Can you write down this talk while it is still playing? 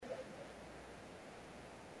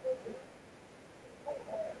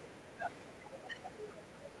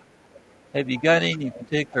Have you got any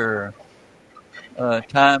particular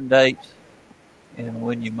time dates and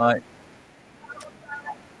when you might?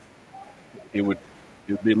 It would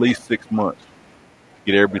be at least 6 months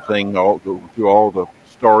to get everything go through all the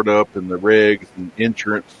startup and the regs and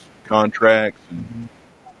insurance contracts. And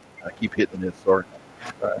Mhm. I keep hitting this, sorry.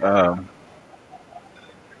 Right. Um,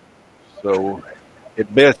 so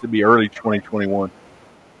at best it'd be early 2021,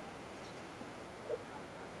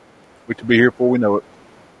 which will be here before we know it.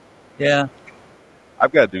 Yeah.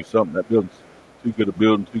 I've got to do something. That building's too good a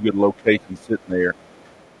building, too good a location sitting there.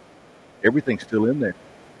 Everything's still in there.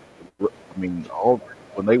 I mean, all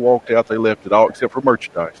when they walked out, they left it all except for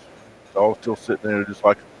merchandise. It's all still sitting there, just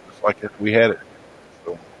like if we had it.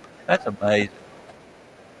 So That's amazing.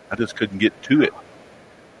 I just couldn't get to it.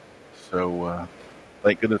 So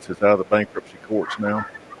thank goodness it's out of the bankruptcy courts now.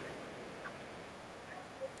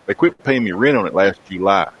 They quit paying me rent on it last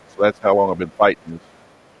July, so that's how long I've been fighting this.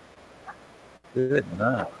 Good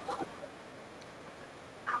enough.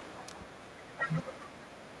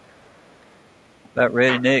 About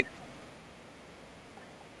ready, Nick?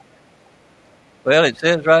 Well, it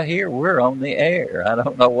says right here we're on the air. I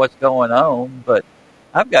don't know what's going on, but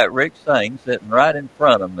I've got Rick Singh sitting right in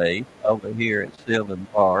front of me over here at Sylvan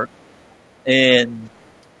Park. And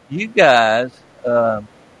you guys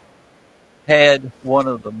had one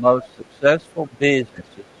of the most successful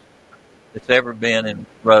businesses that's ever been in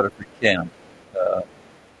Rutherford County. Uh,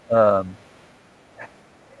 um,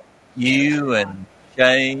 you and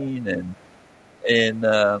Shane and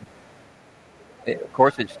of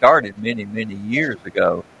course it started many years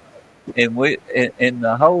ago, and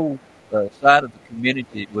the whole side of the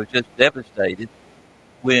community was just devastated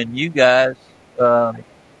when you guys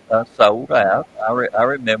sold out. I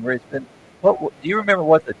remember it's been. Do you remember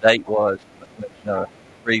what the date was when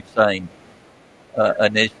Reeve Sane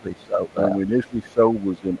initially sold When out? we initially sold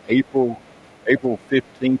was in April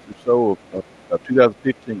 15th or so of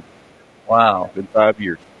 2015. Wow, It's been 5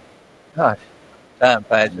 years. gosh, time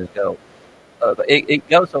passes go. It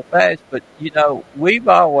goes so fast, but we've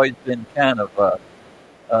always been kind of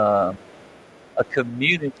a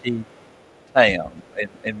community town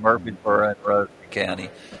in Murfreesboro and Rutherford County,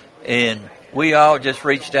 and we all just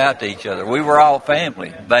reached out to each other. We were all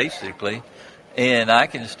family, basically, and I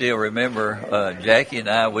can still remember Jackie and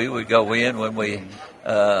I. We would go in when we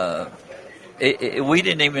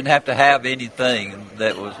didn't even have to have anything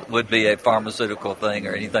that would be a pharmaceutical thing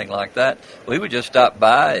or anything like that. We would just stop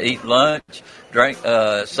by, eat lunch, drink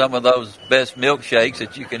some of those best milkshakes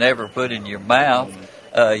that you can ever put in your mouth.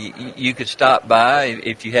 You could stop by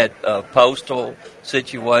if you had postal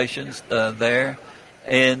situations there.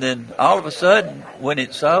 And then all of a sudden, when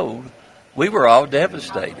it sold, we were all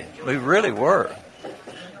devastated. We really were.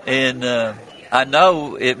 And I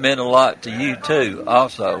know it meant a lot to you, too,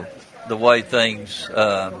 also, the way things,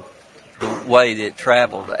 the way that it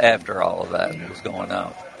traveled after all of that was going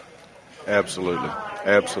on. Absolutely.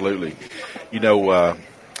 You know,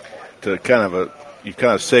 to you kind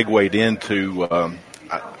of segued into.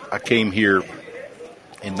 I came here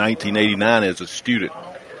in 1989 as a student,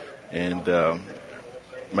 and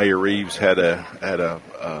Mayor Reeves had a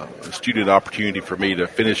student opportunity for me to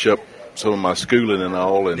finish up some of my schooling and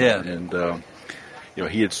all, and he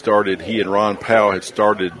and Ron Powell had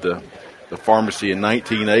started the pharmacy in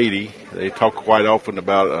 1980. They talk quite often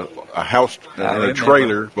about a house and a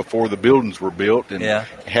trailer before the buildings were built, and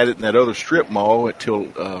had it in that other strip mall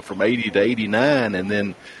until from 80 to 89, and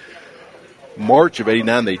then March of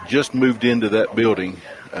 89 they just moved into that building,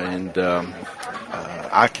 and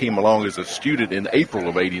I came along as a student in April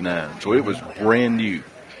of 89, so it was brand new,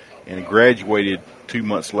 and graduated 2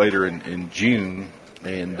 months later in June.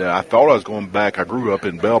 And I thought I was going back. I grew up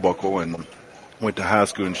in Bell Buckle and went to high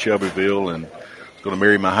school in Shelbyville, and was going to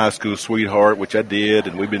marry my high school sweetheart, which I did,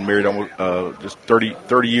 and we've been married almost just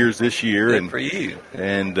 30 years this year. Good and for you.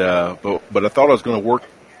 And but I thought I was going to work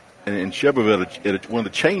in Shelbyville at one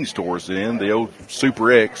of the chain stores then, the old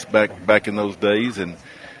Super X back in those days, and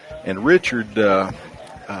Richard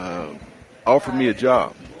offered me a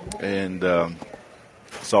job, and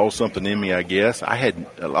saw something in me, I guess. I had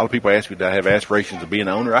a lot of people asked me, did I have aspirations to be an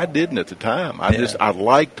owner? I didn't at the time. I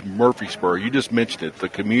liked Murfreesboro. You just mentioned it, the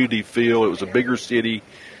community feel. It was a bigger city.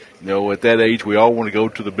 You know, at that age, we all want to go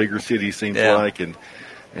to the bigger city, seems like.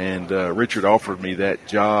 And Richard offered me that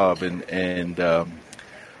job, and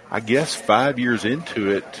I guess 5 years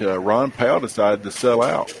into it, Ron Powell decided to sell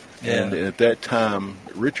out. Yeah. And at that time,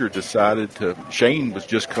 Richard decided Shane was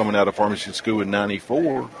just coming out of pharmacy school in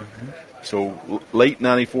 94. So late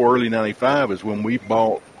 94, early 95 is when we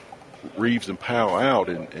bought Reeves and Powell out,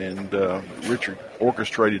 and Richard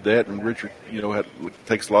orchestrated that, and Richard,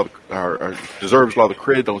 takes a lot of deserves a lot of the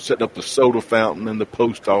credit on setting up the soda fountain and the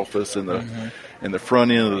post office and the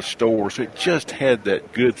front end of the store. So it just had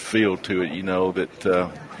that good feel to it,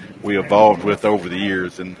 that we evolved with over the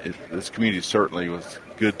years, and this community certainly was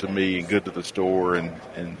good to me and good to the store, and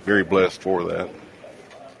very blessed for that.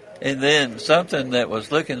 And then something that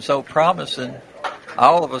was looking so promising,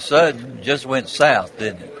 all of a sudden just went south,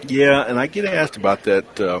 didn't it? Yeah, and I get asked about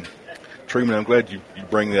that, Truman. I'm glad you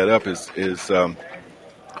bring that up.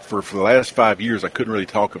 For the last 5 years, I couldn't really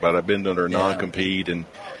talk about it. I've been under a non-compete, and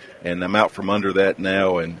I'm out from under that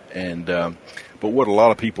now. But what a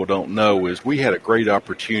lot of people don't know is we had a great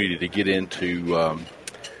opportunity to get into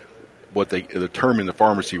the term in the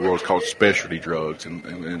pharmacy world is called specialty drugs,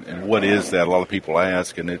 and what is that? A lot of people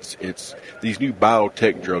ask, and it's these new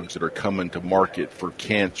biotech drugs that are coming to market for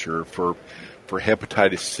cancer, for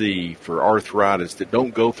hepatitis C, for arthritis, that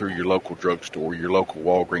don't go through your local drugstore, your local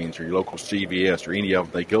Walgreens, or your local CVS, or any of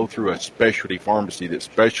them. They go through a specialty pharmacy that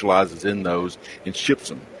specializes in those and ships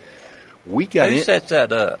them. Who sets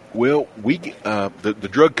that up? Well, the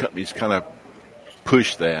drug companies kind of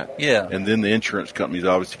push that. Yeah. And then the insurance companies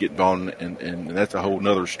obviously get involved, and that's a whole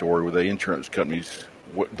nother story with the insurance companies,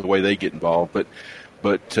 the way they get involved.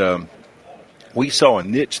 But we saw a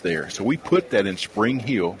niche there. So we put that in Spring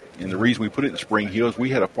Hill. And the reason we put it in Spring Hill is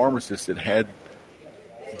we had a pharmacist that had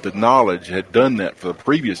the knowledge, had done that for the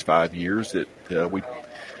previous 5 years that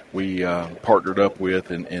we partnered up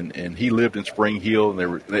with, and he lived in Spring Hill,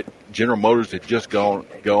 and General Motors had just gone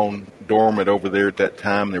dormant over there at that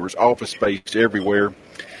time. There was office space everywhere,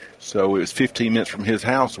 so it was 15 minutes from his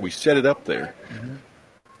house, so we set it up there. Mm-hmm.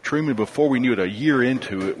 Truman, before we knew it, a year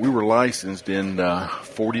into it, we were licensed in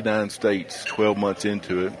 49 states, 12 months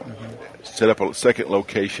into it. Mm-hmm. Set up a second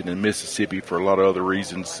location in Mississippi for a lot of other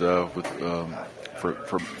reasons, for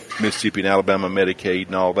Mississippi and Alabama Medicaid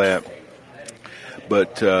and all that.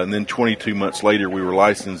 But and then 22 months later, we were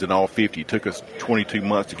licensed in all 50. It took us 22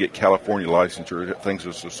 months to get California licensure. Things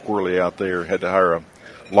were so squirrely out there. Had to hire a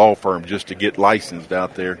law firm just to get licensed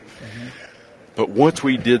out there. Mm-hmm. But once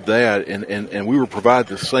we did that, and we were provided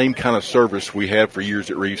the same kind of service we had for years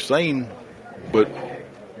at Reeves Sain, but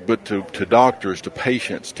to doctors, to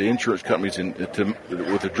patients, to insurance companies, and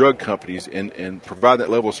with the drug companies, and provide that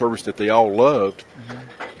level of service that they all loved, mm-hmm.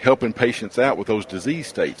 helping patients out with those disease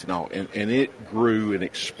states and all. And it grew and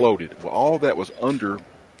exploded. Well, all of that was under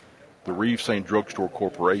the Reeves Sain Drugstore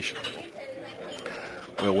Corporation.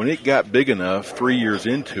 Well, when it got big enough, 3 years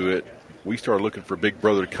into it, we started looking for Big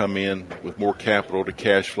Brother to come in with more capital to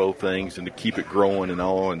cash flow things and to keep it growing and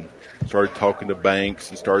all, and started talking to banks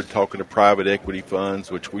and started talking to private equity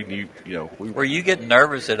funds, which we knew, Were you getting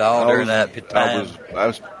nervous at all during that time? I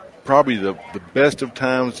was probably the best of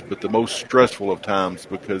times, but the most stressful of times,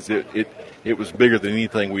 because it was bigger than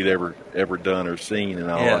anything we'd ever done or seen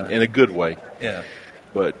and all, in a good way. Yeah.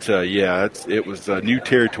 But it was new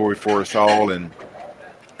territory for us all,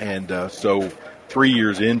 and so 3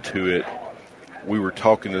 years into it, we were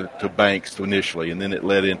talking to banks initially, and then it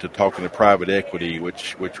led into talking to private equity,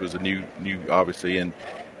 which was a new obviously, and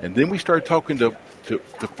then we started talking to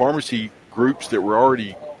pharmacy groups that were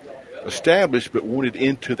already established but wanted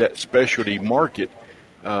into that specialty market,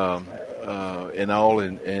 and all,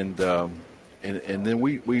 and then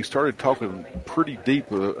we started talking pretty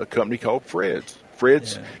deep with a company called Fred's.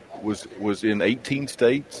 Fred's was in 18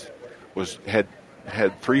 states,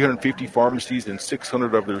 had 350 pharmacies and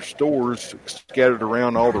 600 of their stores scattered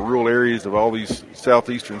around all the rural areas of all these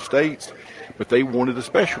southeastern states, but they wanted a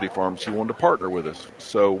specialty pharmacy, wanted to partner with us.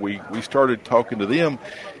 So we started talking to them,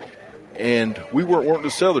 and we weren't wanting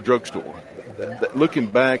to sell the drugstore. Looking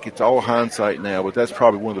back, it's all hindsight now, but that's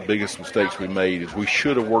probably one of the biggest mistakes we made, is we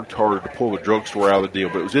should have worked harder to pull the drugstore out of the deal.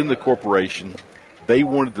 But it was in the corporation. They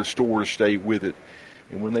wanted the store to stay with it.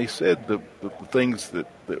 And when they said the things that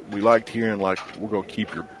we liked hearing, like, we're going to keep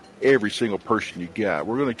every single person you got.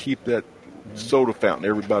 We're going to keep that soda fountain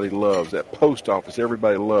everybody loves, that post office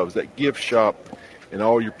everybody loves, that gift shop and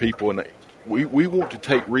all your people. And we want to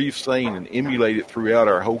take Reeves Sain and emulate it throughout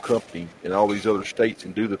our whole company in all these other states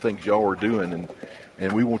and do the things y'all are doing.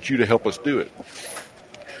 And we want you to help us do it.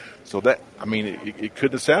 So that, it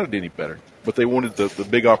couldn't have sounded any better. But they wanted the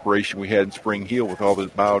big operation we had in Spring Hill with all the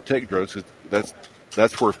biotech drugs.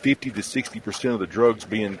 That's where 50 to 60% of the drugs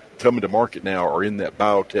coming to market now are in that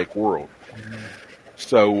biotech world. Mm-hmm.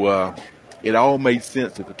 So it all made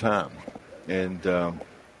sense at the time. And,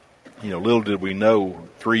 little did we know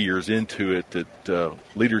 3 years into it that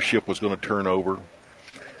leadership was going to turn over.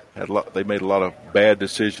 They made a lot of bad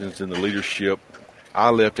decisions in the leadership,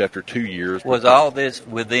 I left after 2 years. Was all this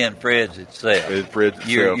within Fred's itself? Within Fred's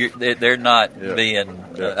itself. They're not being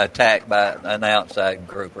attacked by an outside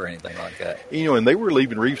group or anything like that. And they were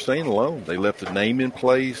leaving Reeve Sain alone. They left the name in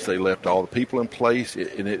place. They left all the people in place.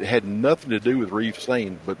 And it had nothing to do with Reeve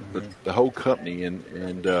Sain, but the whole company.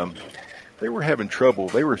 And they were having trouble.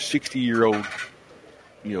 They were a 60-year-old,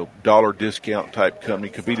 dollar discount type company,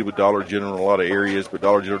 competed with Dollar General in a lot of areas, but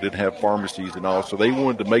Dollar General didn't have pharmacies and all. So they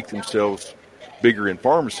wanted to make themselves bigger in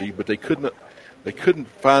pharmacy, but they couldn't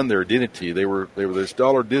find their identity. They were this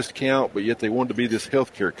dollar discount, but yet they wanted to be this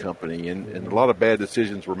healthcare company, and a lot of bad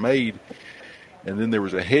decisions were made. And then there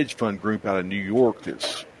was a hedge fund group out of New York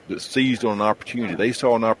that seized on an opportunity. They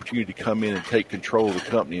saw an opportunity to come in and take control of the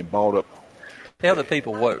company and bought up. Tell the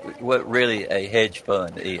people what really a hedge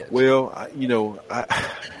fund is. Well,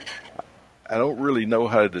 I don't really know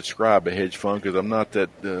how to describe a hedge fund because I'm not that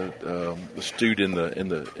astute in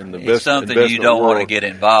the it's something you don't want to get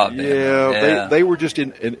involved in. Yeah, they were just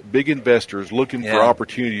in big investors looking for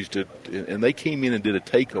opportunities and they came in and did a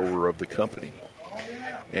takeover of the company,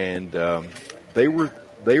 and they were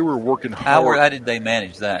working hard. How did they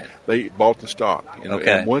manage that? They bought the stock,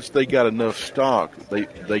 and once they got enough stock,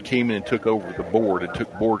 they came in and took over the board and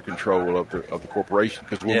took board control of the corporation.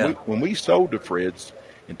 Because when we sold to Fred's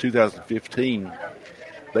in 2015,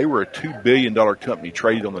 they were a $2 billion company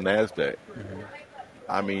traded on the NASDAQ. Mm-hmm.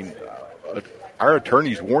 I mean, our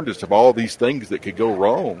attorneys warned us of all these things that could go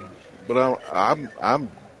wrong, but I'm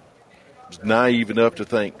naive enough to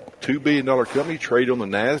think $2 billion company trade on the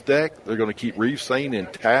NASDAQ, they're going to keep Reeve Sain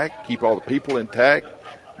intact, keep all the people intact,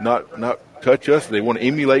 not touch us. They want to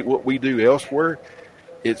emulate what we do elsewhere.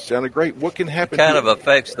 It sounded great. What can happen? It kind of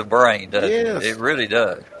affects the brain, doesn't it? It really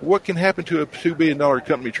does. What can happen to a $2 billion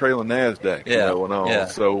company trailing NASDAQ? And all. Yeah.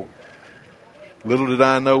 So little did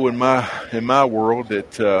I know in my world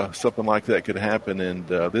that something like that could happen. And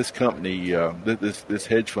this company, this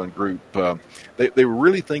hedge fund group, they were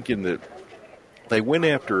really thinking that they went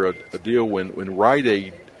after a deal when Rite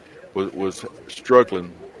Aid was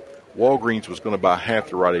struggling. Walgreens was going to buy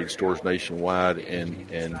half the Rite Aid stores nationwide,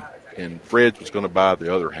 and Fred's was going to buy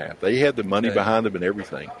the other half. They had the money behind them and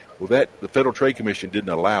everything. Well, the Federal Trade Commission didn't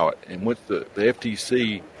allow it. And once the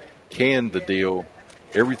FTC canned the deal,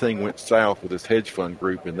 everything went south with this hedge fund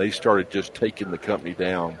group, and they started just taking the company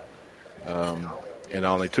down.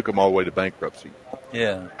 They took them all the way to bankruptcy.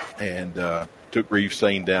 Yeah. And took Reeve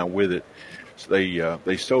Sain down with it. So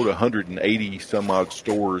they sold 180 some odd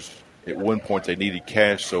stores. At one point, they needed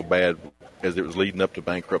cash so bad as it was leading up to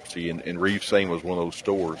bankruptcy, and Reeve Sain was one of those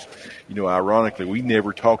stores. Ironically, we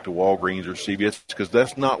never talked to Walgreens or CVS because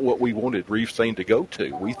that's not what we wanted Reeve Sain to go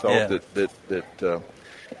to. We thought that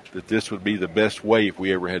this would be the best way if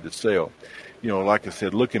we ever had to sell. Like I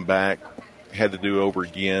said, looking back, had to do it over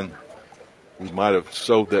again. We might have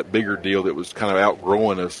sold that bigger deal that was kind of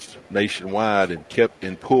outgrowing us nationwide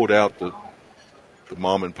and pulled out the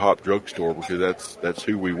mom and pop drugstore because that's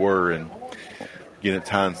who we were, and again, it's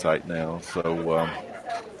hindsight now. So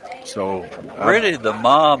really, the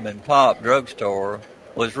mom and pop drugstore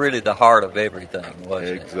was really the heart of everything, wasn't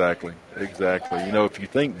it? Exactly. If you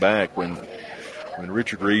think back when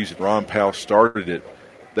Richard Reeves and Ron Powell started it,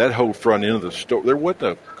 that whole front end of the store, there wasn't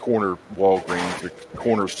a corner Walgreens, a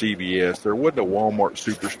corner CVS, there wasn't a Walmart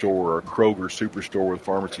superstore or a Kroger superstore with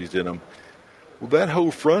pharmacies in them. Well, that whole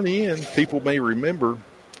front end, people may remember,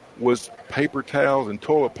 was paper towels and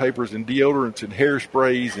toilet papers and deodorants and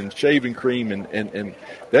hairsprays and shaving cream, and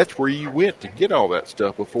that's where you went to get all that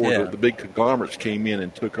stuff before the big conglomerates came in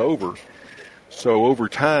and took over. So over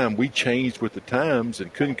time, we changed with the times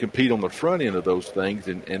and couldn't compete on the front end of those things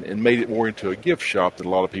and made it more into a gift shop that a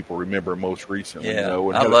lot of people remember most recently. Yeah,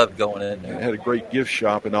 I loved going in there. It had a great gift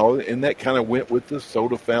shop and all, and that kind of went with the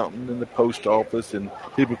soda fountain and the post office, and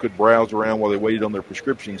people could browse around while they waited on their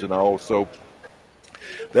prescriptions and all. So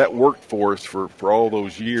that worked for us for all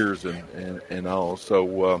those years and all.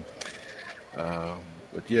 So,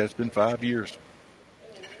 but yeah, it's been 5 years.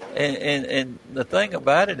 And the thing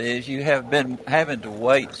about it is you have been having to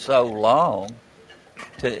wait so long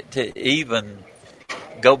to even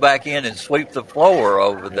go back in and sweep the floor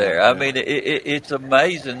over there. I mean, it's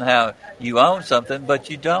amazing how you own something, but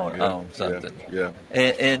you don't own something. Yeah.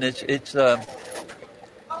 And it's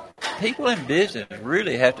people in business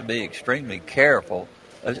really have to be extremely careful.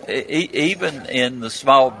 Even in the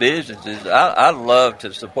small businesses, I love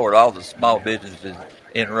to support all the small businesses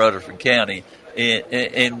in Rutherford County.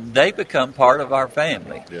 And they become part of our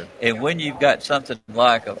family. Yeah. And when you've got something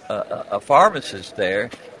like a pharmacist there,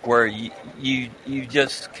 where you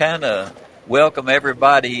just kind of welcome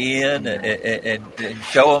everybody in and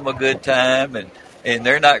show them a good time, and and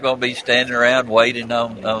they're not going to be standing around waiting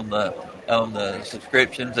on the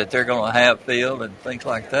subscriptions that they're going to have filled and things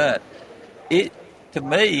like that. To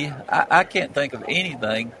me, I can't think of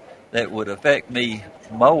anything that would affect me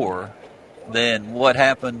more than what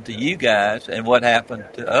happened to you guys and what happened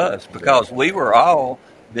to us, because we were all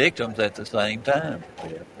victims at the same time.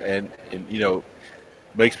 Yeah. And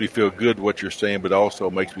makes me feel good what you're saying, but also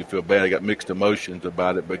makes me feel bad. I got mixed emotions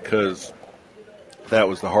about it, because that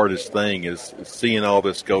was the hardest thing, is seeing all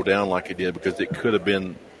this go down like it did, because it could have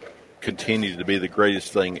been continued to be the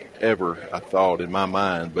greatest thing ever, I thought, in my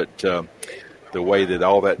mind. But the way that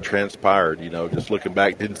all that transpired, just looking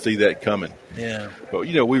back, didn't see that coming. Yeah. But,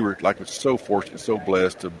 we were so fortunate, so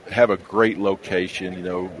blessed to have a great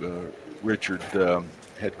location. Richard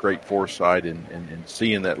had great foresight in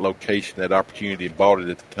seeing that location, that opportunity, and bought it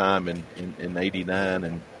at the time in 89.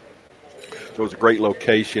 And so it was a great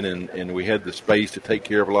location, and we had the space to take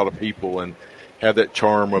care of a lot of people and have that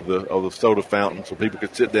charm of the soda fountain, so people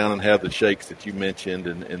could sit down and have the shakes that you mentioned,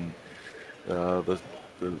 and the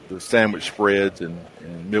sandwich spreads and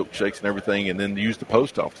milkshakes and everything, and then use the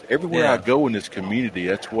post office. Everywhere I go in this community,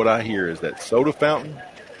 that's what I hear, is that soda fountain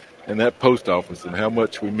and that post office, and how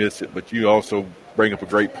much we miss it. But you also bring up a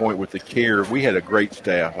great point with the care. We had a great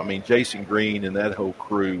staff. I mean, Jason Green and that whole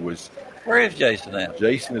crew was... Where is Jason now?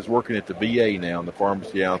 Jason is working at the VA now in the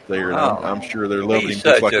pharmacy out there, and I'm sure they're loving him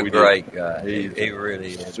just like we do. He's such a great guy. He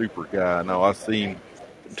really is. Super guy. No, I've seen him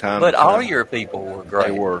time. But all your people were great.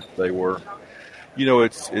 They were.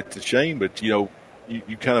 It's a shame, but you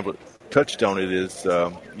kind of touched on it.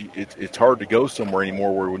 It's hard to go somewhere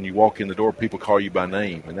anymore where when you walk in the door, people call you by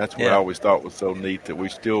name, and that's what I always thought was so neat, that we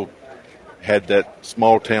still had that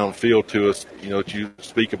small town feel to us, that you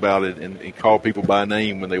speak about it and call people by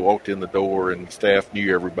name when they walked in the door, and staff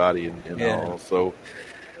knew everybody and all. So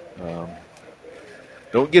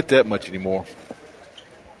don't get that much anymore.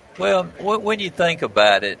 Well, when you think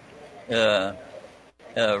about it,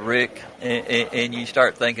 Rick, and you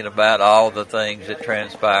start thinking about all the things that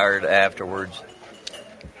transpired afterwards,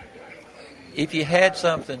 if you had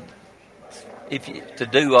something, to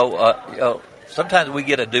do, sometimes we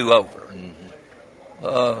get a do-over.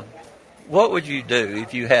 What would you do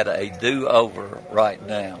if you had a do-over right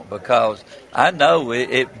now? Because I know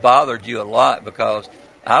it bothered you a lot, because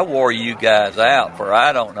I wore you guys out for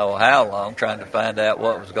I don't know how long trying to find out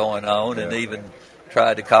what was going on, and even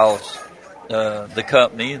tried to call the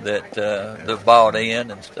company that bought in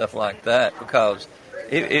and stuff like that, because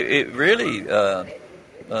it really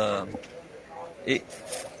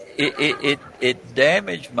it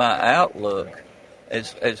damaged my outlook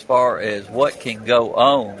as far as what can go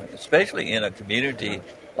on, especially in a community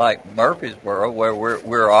like Murfreesboro, where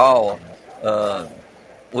we're all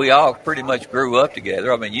we all pretty much grew up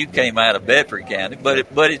together. I mean, you came out of Bedford County,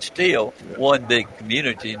 but it's still one big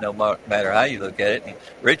community, no matter how you look at it. And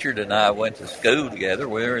Richard and I went to school together.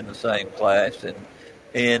 We were in the same class,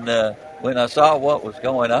 and when I saw what was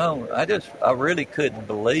going on, I really couldn't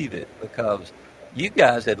believe it, because you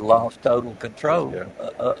guys had lost total control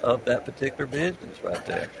of that particular business right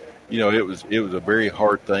there. It was a very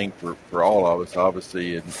hard thing for all of us,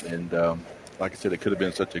 obviously, and like I said, it could have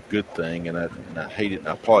been such a good thing, and I hate it, and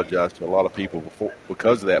I apologize to a lot of people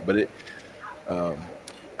because of that. But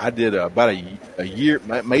I did about a year,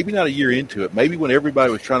 maybe not a year into it, maybe when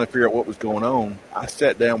everybody was trying to figure out what was going on, I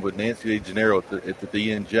sat down with Nancy DeGennaro at the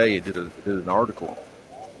DNJ and did an article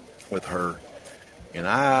with her, and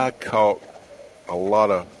I caught a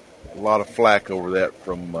lot of flack over that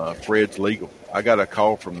from Fred's Legal. I got a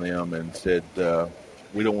call from them and said,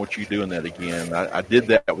 we don't want you doing that again. I did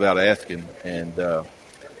that without asking, and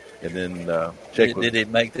then checked with... Did it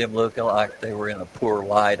make them look like they were in a poor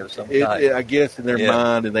light of some type? I guess in their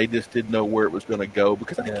mind, and they just didn't know where it was going to go,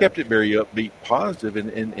 because I kept it very upbeat, positive,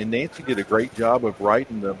 and Nancy did a great job of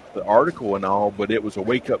writing the article and all, but it was a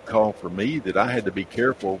wake-up call for me that I had to be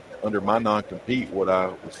careful under my non-compete what I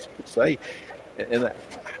would say. And I'm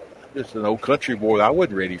just an old country boy. I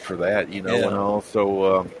wasn't ready for that, and all.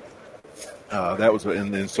 So that was,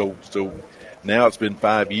 and then so now it's been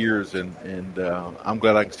 5 years, and I'm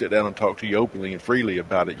glad I can sit down and talk to you openly and freely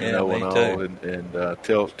about it, and all, and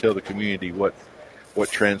tell the community what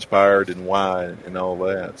transpired and why and all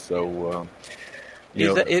that. So,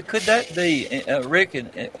 could that be, Rick,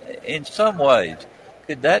 in some ways?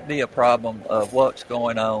 Could that be a problem of what's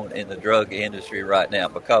going on in the drug industry right now?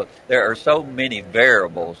 Because there are so many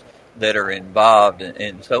variables that are involved,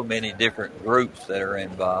 and so many different groups that are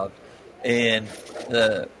involved, and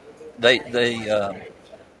a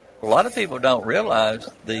lot of people don't realize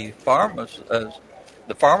the pharmacists,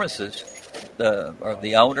 or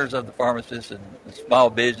the owners of the pharmacists and the small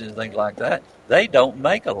business and things like that, they don't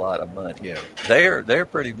make a lot of money. Yeah. They're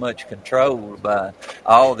pretty much controlled by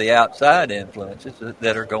all the outside influences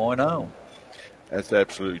that are going on. That's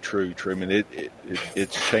absolutely true. I mean,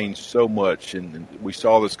 it's changed so much, and we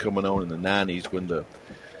saw this coming on in the 90s when the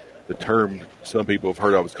term some people have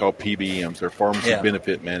heard of is called PBMs. They're pharmacy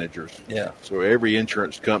benefit managers. Yeah. So every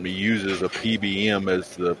insurance company uses a PBM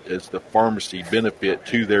as the pharmacy benefit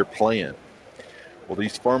to their plan. Well,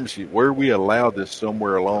 these pharmacies, where we allowed this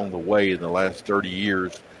somewhere along the way in the last 30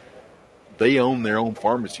 years, they own their own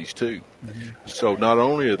pharmacies too. Mm-hmm. So not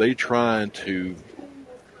only are they trying to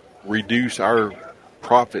reduce our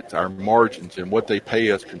profits, our margins, and what they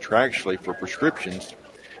pay us contractually for prescriptions,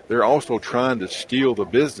 they're also trying to steal the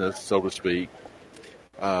business, so to speak,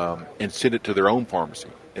 and send it to their own pharmacy.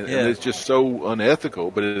 And it's just so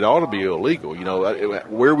unethical, but it ought to be illegal. You know,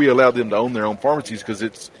 where we allow them to own their own pharmacies, because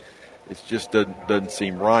it just doesn't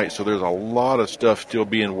seem right. So there's a lot of stuff still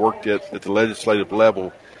being worked at the legislative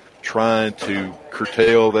level, trying to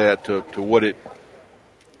curtail that to what it,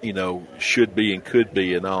 you know, should be and could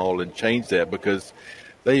be and all, and change that, because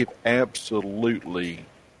they've absolutely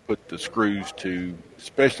put the screws to,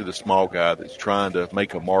 especially the small guy that's trying to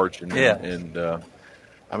make a margin. Yeah. And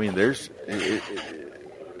I mean,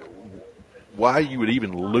 why you would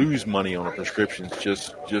even lose money on a prescription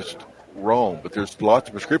is just wrong. But there's lots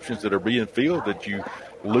of prescriptions that are being filled that you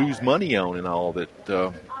lose money on and all, that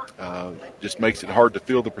just makes it hard to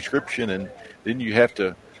fill the prescription, and then you have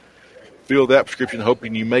to fill that prescription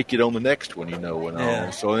hoping you make it on the next one, you know, and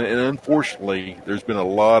all. So, and unfortunately, there's been a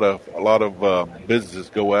lot of businesses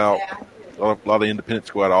go out, a lot of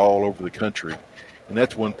independents go out all over the country, and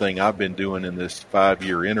that's one thing I've been doing in this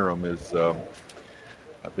 5-year interim is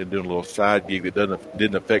I've been doing a little side gig that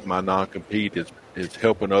didn't affect my non-compete, is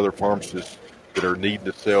helping other pharmacists that are needing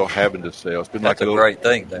to sell, having to sell. It's been that's like a great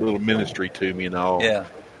thing, little ministry to me and all. Yeah.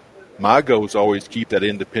 My goal is always keep that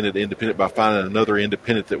independent by finding another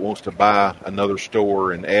independent that wants to buy another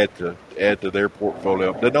store and add to their portfolio.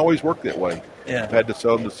 It doesn't always work that way. Yeah. I've had to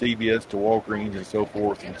sell them to CVS, to Walgreens, and so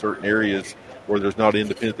forth in certain areas where there's not an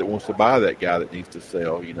independent that wants to buy that guy that needs to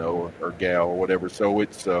sell, you know, or gal or whatever. So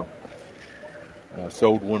it's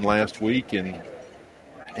sold one last week in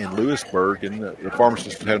Lewisburg, and the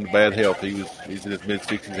pharmacist was having bad health. He's in his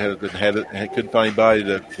mid-60s, couldn't find anybody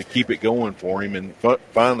to keep it going for him, and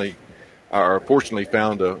finally, fortunately,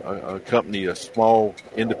 found a company, a small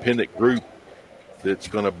independent group that's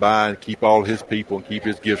going to buy and keep all his people and keep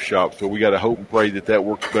his gift shop. So we got to hope and pray that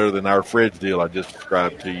works better than our Fred's deal I just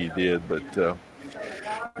described to you did. But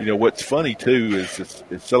you know, what's funny too is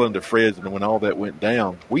selling to Fred's, and when all that went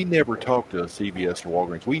down, we never talked to a CVS or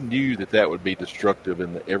Walgreens. We knew that would be destructive,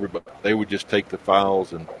 and they would just take the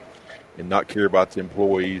files and not care about the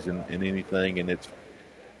employees and anything. And it's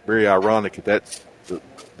very ironic that that's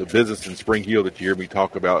the business in Spring Hill that you hear me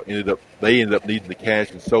talk about. They ended up needing the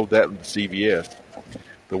cash and sold that to CVS.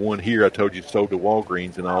 The one here I told you sold to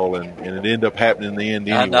Walgreens and all, and it ended up happening in the end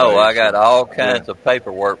anyway. I know. I got all kinds of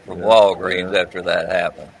paperwork from Walgreens after that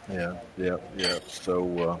happened. Yeah.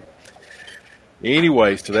 So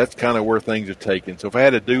anyway, so that's kind of where things are taken. So if I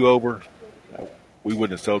had a do-over, we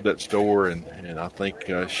wouldn't have sold that store, and I think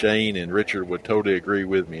Shane and Richard would totally agree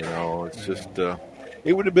with me and all. It's just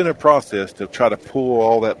it would have been a process to try to pull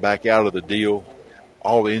all that back out of the deal,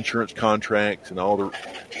 all the insurance contracts and all the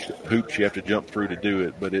hoops you have to jump through to do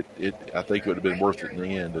it. But I think it would have been worth it in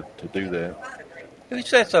the end to do that. Who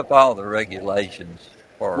sets up all the regulations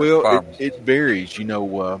for pharmacists? It varies. We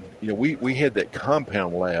had that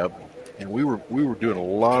compound lab, and we were doing a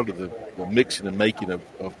lot of the mixing and making of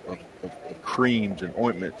creams and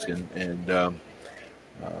ointments and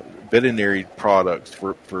veterinary products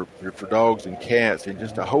for dogs and cats, and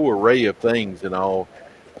just a whole array of things and all.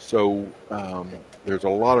 So there's a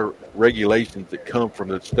lot of regulations that come from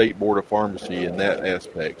the State Board of Pharmacy in that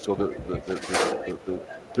aspect. So through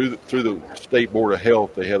the State Board of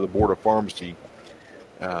Health, they have the Board of Pharmacy,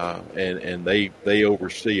 and they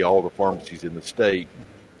oversee all the pharmacies in the state.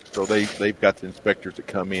 So they've got the inspectors that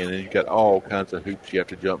come in, and you've got all kinds of hoops you have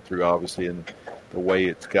to jump through, obviously, in the way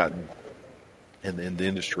it's gotten in the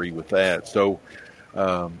industry with that. So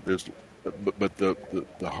but the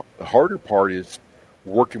harder part is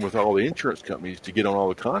working with all the insurance companies to get on all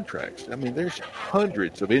the contracts. I mean, there's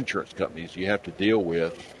hundreds of insurance companies you have to deal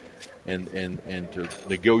with and to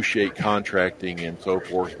negotiate contracting and so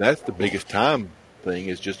forth. That's the biggest time thing,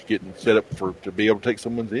 is just getting set up to be able to take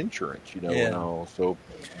someone's insurance, and all. So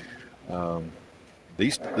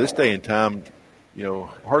this day and time,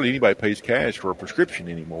 hardly anybody pays cash for a prescription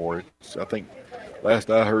anymore. I think last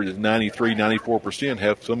I heard is 93-94%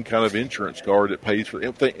 have some kind of insurance card that pays for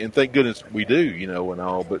it. And thank goodness we do, and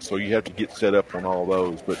all. But so you have to get set up on all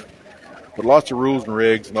those. But lots of rules and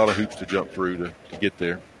regs and a lot of hoops to jump through to get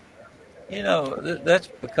there. That's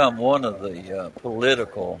become one of the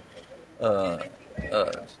political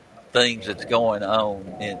things that's going on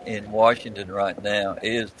in Washington right now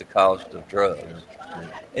is the cost of drugs.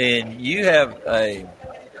 And you have a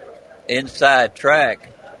inside track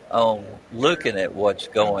on looking at what's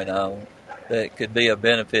going on that could be a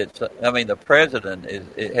benefit. I mean, the president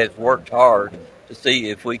has worked hard to see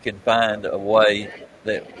if we can find a way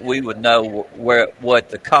that we would know what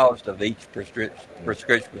the cost of each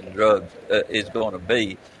prescription drug is going to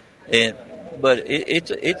be. But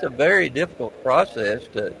it's a very difficult process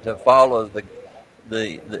to follow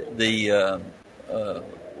the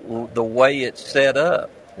way it's set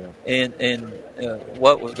up. And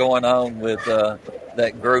what was going on with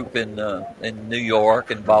that group in New York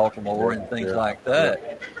and Baltimore and things like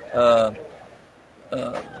that.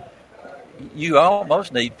 You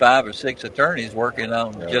almost need 5 or 6 attorneys working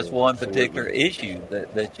on just one particular issue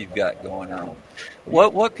that you've got going on.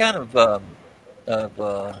 What kind of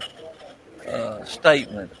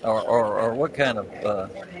statement or what kind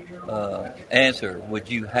of answer would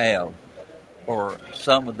you have for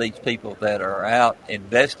some of these people that are out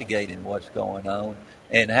investigating what's going on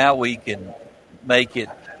and how we can make it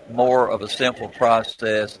more of a simple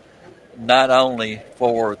process, not only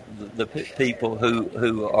for the people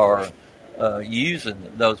who are using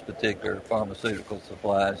those particular pharmaceutical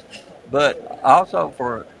supplies, but also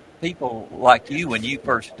for people like you when you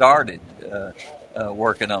first started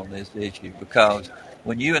working on this issue? Because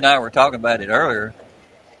when you and I were talking about it earlier,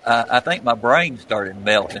 I think my brain started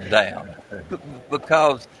melting down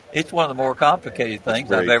because it's one of the more complicated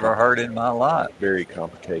things I've ever heard in my life. Very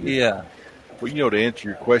complicated. Yeah. Well, to answer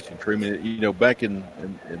your question, Truman, back in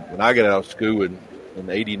when I got out of school in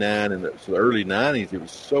 89 and so the early 90s, it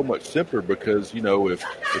was so much simpler because,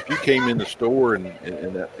 if you came in the store and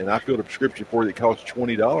I filled a prescription for it that cost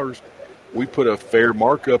 $20, we put a fair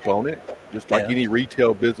markup on it, just like any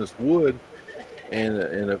retail business would, and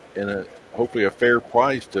a hopefully a fair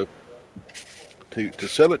price to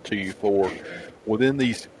sell it to you for. Well, then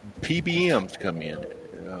these PBMs come in.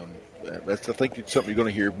 I think it's something you're going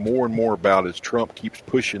to hear more and more about as Trump keeps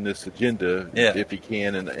pushing this agenda, if he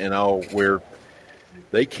can, and all, where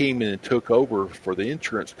they came in and took over for the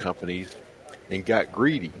insurance companies and got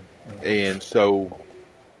greedy. And so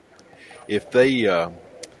if they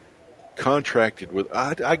contracted with,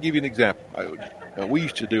 I'll give you an example. We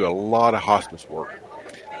used to do a lot of hospice work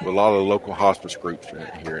with a lot of local hospice groups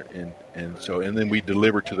here, and then we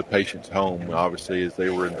delivered to the patient's home, obviously, as they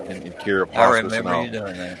were in care of hospice. I remember and all. You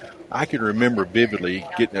doing that. I can remember vividly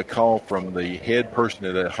getting a call from the head person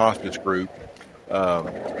of that hospice group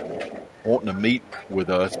wanting to meet with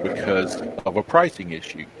us because of a pricing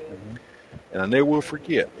issue. Mm-hmm. And I never will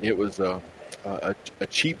forget. It was a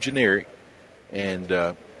cheap generic,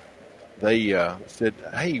 and they said,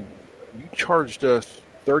 "Hey, you charged us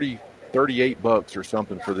 $38 or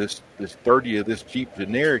something for this 30 of this cheap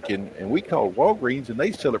generic, and we called Walgreens and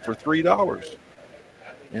they sell it for $3."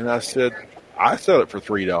 And I said, "I sell it for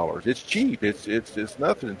 $3. It's cheap. It's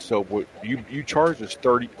nothing." So what you charge us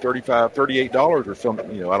 $30, $35, $38 or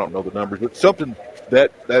something. I don't know the numbers, but something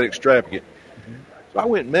that extravagant. Mm-hmm. So I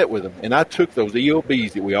went and met with them, and I took those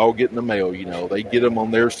EOBs that we all get in the mail. They get them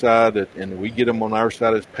on their side, and we get them on our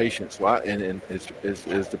side as patients. So and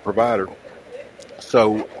as the provider.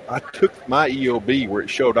 So I took my EOB where it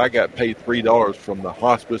showed I got paid $3 from the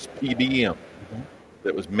hospice PBM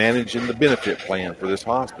that was managing the benefit plan for this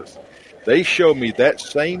hospice. They showed me that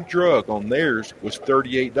same drug on theirs was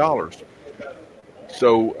 $38.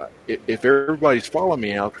 So if everybody's following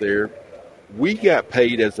me out there, we got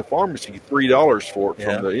paid as the pharmacy $3 for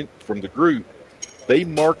it from the group. They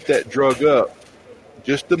marked that drug up,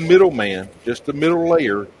 just the middleman, just the middle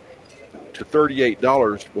layer, to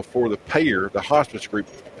 $38 before the payer, the hospice group,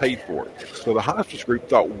 paid for it. So the hospice group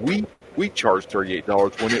thought we charged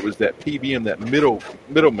 $38 when it was that PBM, that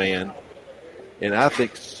middleman. And I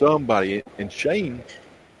think somebody, and Shane,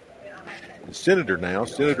 the senator now,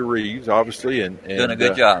 Senator Reeves, obviously, and doing a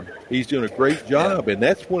good job. He's doing a great job, and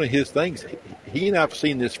that's one of his things. He and I have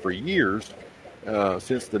seen this for years,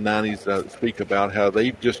 since the 90s, speak about how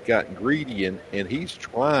they've just gotten greedy, and he's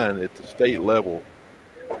trying at the state level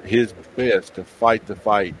his best to fight the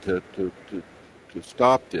fight to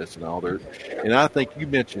stop this and all that. And I think you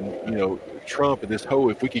mentioned, Trump and this whole,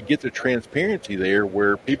 if we could get the transparency there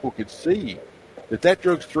where people could see that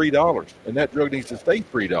drug's $3, and that drug needs to stay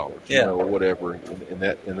 $3, yeah. Or whatever in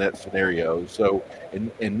that scenario. So,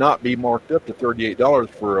 and not be marked up to $38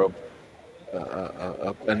 for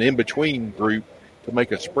an in between group to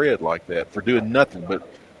make a spread like that for doing nothing but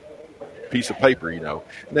piece of paper.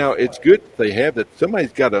 Now it's good that they have that.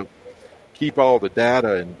 Somebody's got to keep all the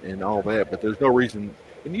data and all that, but there's no reason.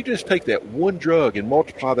 And you just take that one drug and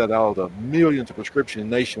multiply that out of the millions of prescriptions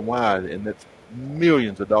nationwide, and that's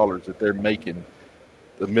millions of dollars that they're making,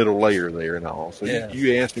 the middle layer there and all. So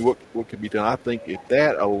you asked me what could be done. I think if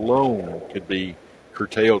that alone could be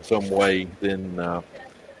curtailed some way, then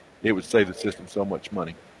it would save the system so much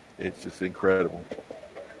money. It's just incredible.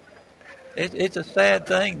 It's a sad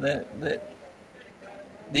thing that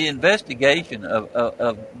the investigation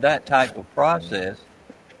of that type of process,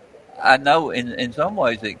 I know in some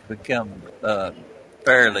ways it can become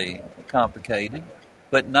fairly complicated,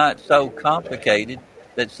 but not so complicated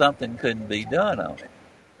that something couldn't be done on it.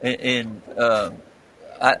 And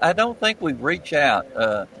I don't think we reach out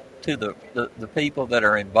to the people that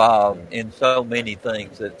are involved in so many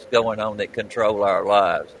things that's going on that control our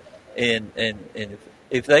lives. And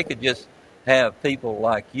if they could just have people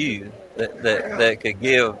like you that could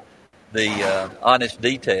give the honest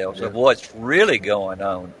details of what's really going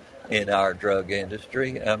on in our drug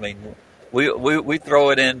industry. I mean, we throw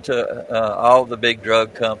it into all the big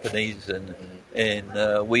drug companies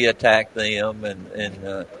and we attack them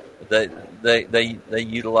and they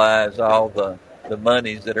utilize all the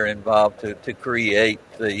monies that are involved to create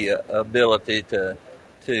the ability to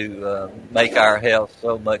make our health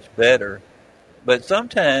so much better. But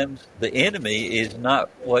sometimes the enemy is not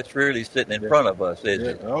what's really sitting in front of us, is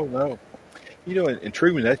it? Oh, no. And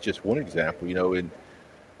Truman, that's just one example, and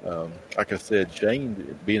like I said,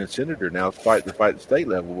 Shane, being a senator now, is fighting the fight at the state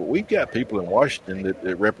level. But we've got people in Washington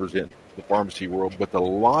that represent the pharmacy world, but the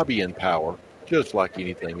lobbying power, just like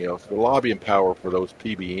anything else, the lobbying power for those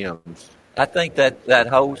PBMs. I think that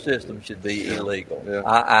whole system should be illegal. Yeah.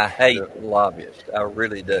 I hate lobbyists. I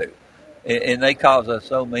really do. And they cause us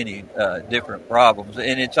so many different problems.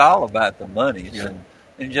 And it's all about the monies. Yeah.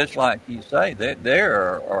 And just like you say,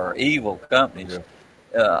 there are evil companies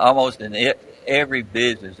almost in every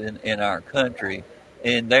business in our country.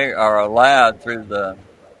 And they are allowed through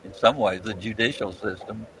in some ways, the judicial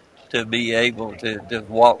system to be able to just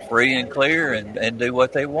walk free and clear and do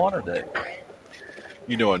what they want to do.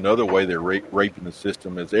 Another way they're raping the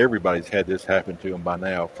system is everybody's had this happen to them by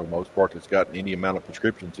now, for the most part, that's gotten any amount of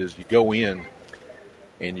prescriptions, is you go in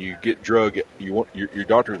and you get drug, your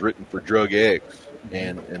doctor's written for drug X,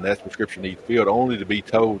 and that prescription needs filled, only to be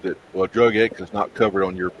told that, well, drug X is not covered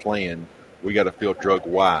on your plan. We got to fill drug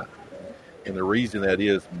Y. And the reason that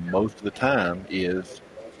is, most of the time, is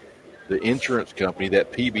the insurance company,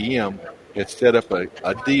 that PBM, has set up a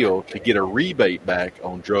deal to get a rebate back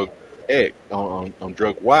on drug X, on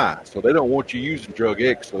drug Y. So they don't want you using drug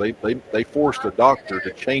X, so they force the doctor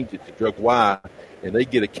to change it to drug Y, and they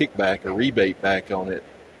get a kickback, a rebate back on it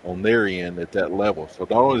on their end at that level. So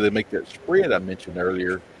not only do they make that spread I mentioned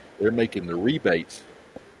earlier, they're making the rebates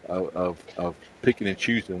of picking and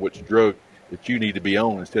choosing which drug that you need to be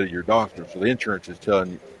on instead of your doctor. So the insurance is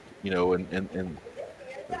telling you, and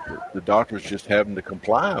the doctor's just having to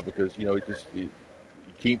comply because, you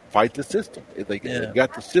can't fight the system. They've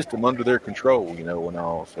got the system under their control, and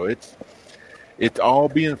all. So it's all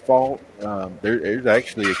being fought. There's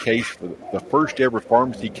actually a case for the first ever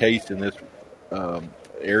pharmacy case in this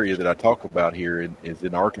area that I talk about here is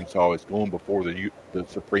in Arkansas. It's going before the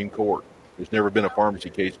Supreme Court. There's never been a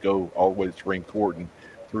pharmacy case go all the way to the Supreme Court, and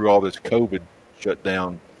through all this COVID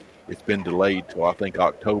shutdown, it's been delayed till I think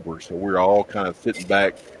October. So we're all kind of sitting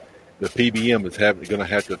back. The PBM is going to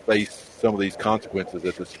have to face some of these consequences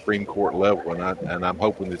at the Supreme Court level, and I'm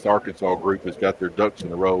hoping this Arkansas group has got their ducks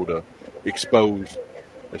in a row to expose.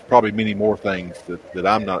 There's probably many more things that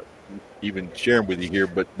I'm not even sharing with you here,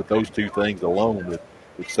 but those two things alone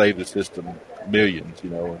would save the system millions,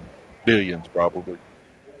 and billions probably.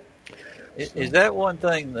 Is that one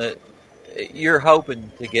thing that you're hoping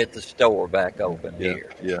to get the store back open here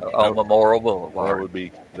on Memorial Boulevard?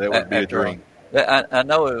 That would be a dream. I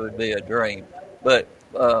know it would be a dream, but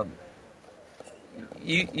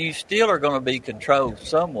you still are going to be controlled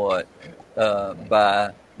somewhat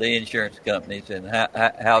by the insurance companies and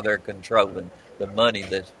how they're controlling the money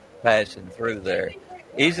that's passing through there.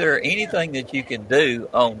 Is there anything that you can do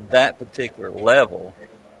on that particular level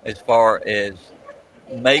as far as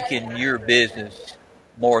making your business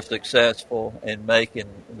more successful and making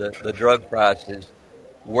the drug prices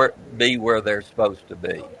be where they're supposed to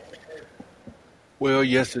be? Well,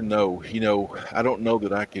 yes and no. I don't know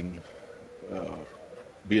that I can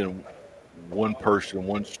be in one person,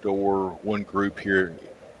 one store, one group here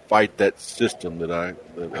fight that system that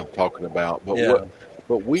I'm talking about. But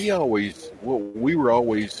what we were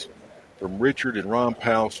always from Richard and Ron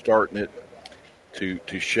Powell starting it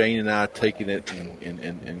to Shane and I taking it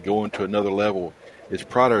and going to another level is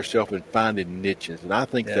pride ourselves in finding niches. And I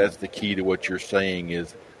think that's the key to what you're saying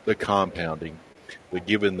is the compounding, the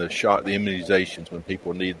giving the shot, the immunizations when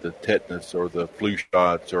people need the tetanus or the flu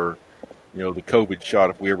shots or, the COVID shot.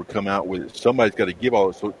 If we ever come out with it, somebody's got to give all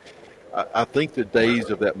this. So I think the days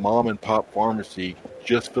of that mom and pop pharmacy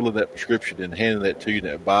just filling that prescription and handing that to you in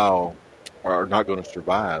that vial are not going to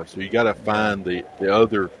survive. So you got to find the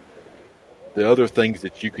other things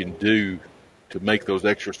that you can do to make those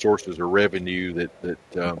extra sources of revenue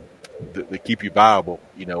that keep you viable,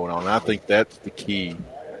 and I think that's the key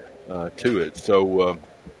to it. So,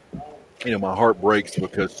 my heart breaks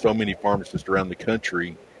because so many pharmacists around the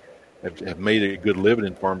country have made a good living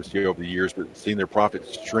in pharmacy over the years, but seen their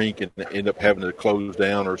profits shrink and end up having to close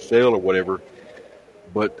down or sell or whatever.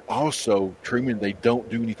 But also, treatment, they don't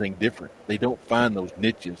do anything different. They don't find those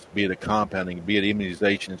niches, be it a compounding, be it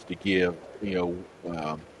immunizations to give,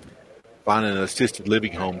 finding an assisted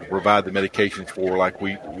living home to provide the medications for, like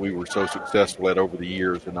we were so successful at over the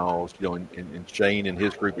years and all. And Shane and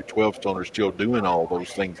his group at 12 Stone are still doing all those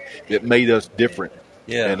things that made us different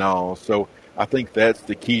and all. So I think that's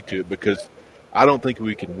the key to it, because I don't think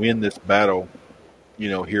we can win this battle,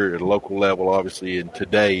 here at a local level, obviously, and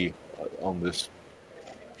today on this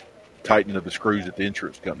tightening of the screws that the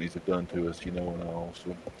insurance companies have done to us, and all.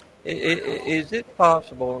 So, is it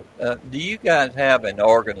possible? Do you guys have an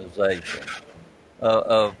organization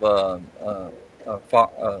of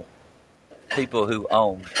people who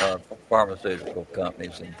own pharmaceutical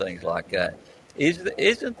companies and things like that?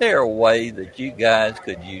 Isn't there a way that you guys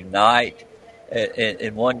could unite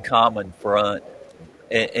in one common front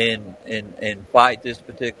and fight this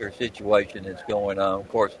particular situation that's going on? Of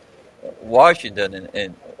course, Washington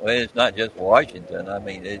and it's not just Washington. I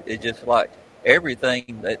mean, it's just like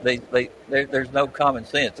everything that there's no common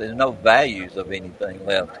sense. There's no values of anything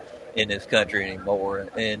left in this country anymore.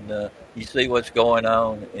 And you see what's going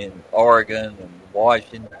on in Oregon and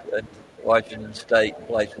Washington State and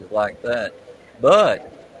places like that.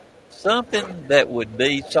 But something that would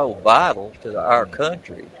be so vital to our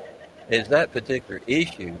country is that particular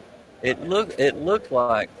issue. It looks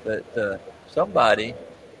like that somebody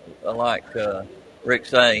like Rick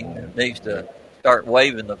saying needs to start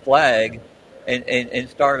waving the flag and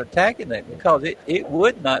start attacking that, because it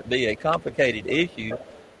would not be a complicated issue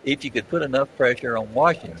if you could put enough pressure on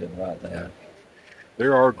Washington right now.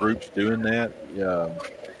 There are groups doing that.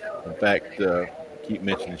 In fact, keep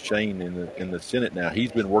mentioning Shane in the Senate now.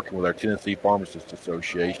 He's been working with our Tennessee Pharmacists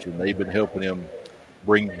Association. They've been helping him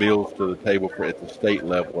bring bills to the table at the state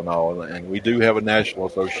level and all. And we do have a national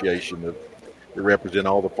association that represent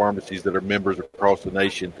all the pharmacies that are members across the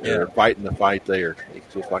nation. Yeah. They're fighting the fight there.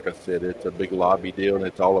 It's just like I said, it's a big lobby deal, and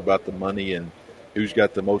it's all about the money and who's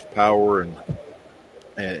got the most power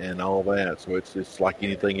and all that. So it's just like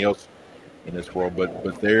anything else in this world.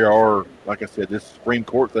 But there are, like I said, this Supreme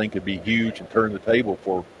Court thing could be huge and turn the table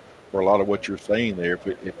for a lot of what you're saying there.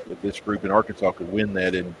 If this group in Arkansas could win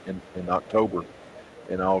that in October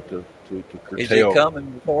and all to curtail. Is it coming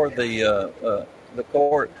before the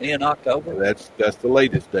court in October? That's the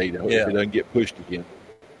latest date. If it doesn't get pushed again.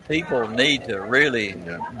 People need to really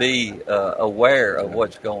be aware of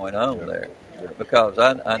what's going on there, because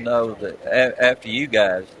I know that after you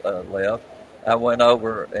guys left, I went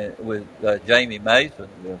over with Jamie Mason,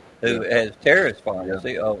 who has Terrace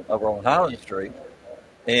Pharmacy over on Highland Street,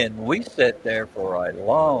 and we sat there for a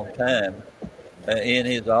long time in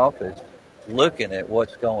his office looking at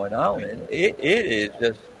what's going on, and it is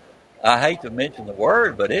just, I hate to mention the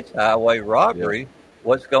word, but it's highway robbery.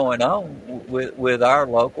 What's going on with our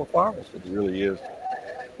local pharmacists? It really is.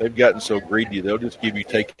 They've gotten so greedy, they'll just give you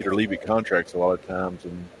take it or leave it contracts a lot of times,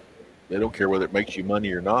 and they don't care whether it makes you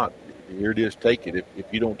money or not. Here it is, take it. If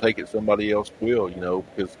you don't take it, somebody else will,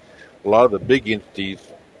 because a lot of the big entities,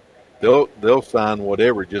 they'll sign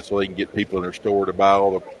whatever just so they can get people in their store to buy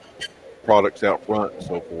all the products out front and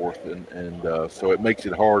so forth. And so it makes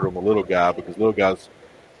it hard on the little guy, because little guys,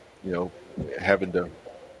 having to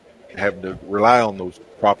rely on those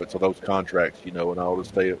profits of those contracts, and all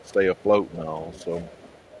to stay afloat and all. So,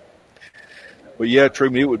 but yeah,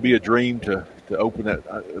 Truman, it would be a dream to open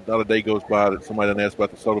that. Not a day goes by that somebody doesn't ask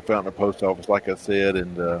about the soda fountain or post office, like I said,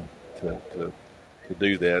 and to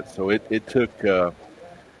do that. So it took when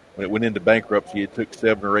it went into bankruptcy, it took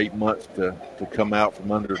 7 or 8 months to come out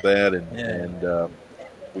from under that, and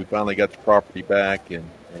we finally got the property back, and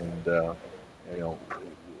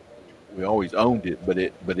we always owned it, but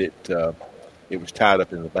it was tied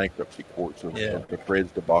up in the bankruptcy courts of the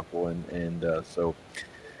Fred's debacle, and so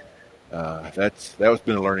that's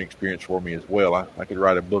been a learning experience for me as well. I could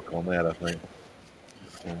write a book on that, I think.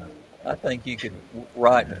 I think you could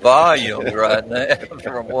write volumes right now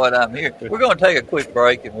from what I'm hearing. We're going to take a quick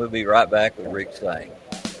break, and we'll be right back with Rick Sang.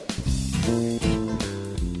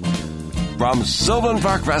 From Sylvan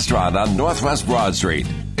Park Restaurant on Northwest Broad Street,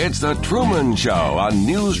 it's The Truman Show on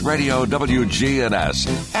News Radio WGNS,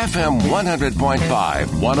 FM 100.5,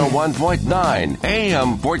 101.9,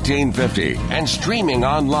 AM 1450, and streaming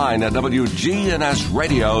online at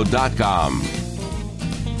WGNSradio.com.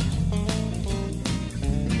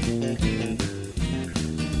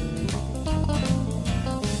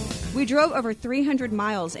 We drove over 300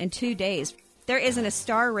 miles in 2 days. There isn't a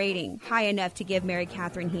star rating high enough to give Mary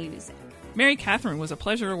Catherine Hughes. Mary Catherine was a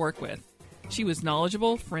pleasure to work with. She was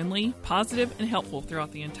knowledgeable, friendly, positive, and helpful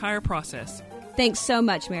throughout the entire process. Thanks so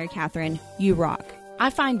much, Mary Catherine. You rock. I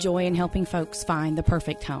find joy in helping folks find the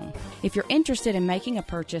perfect home. If you're interested in making a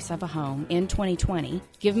purchase of a home in 2020,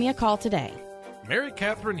 give me a call today. Mary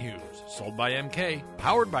Catherine Hughes, sold by MK,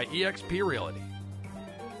 powered by eXp Realty.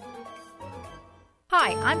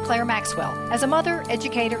 Hi, I'm Claire Maxwell. As a mother,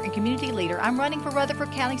 educator, and community leader, I'm running for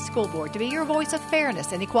Rutherford County School Board to be your voice of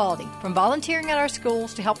fairness and equality. From volunteering at our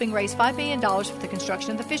schools to helping raise $5 million for the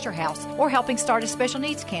construction of the Fisher House or helping start a special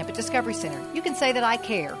needs camp at Discovery Center, you can say that I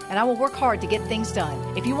care, and I will work hard to get things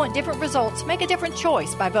done. If you want different results, make a different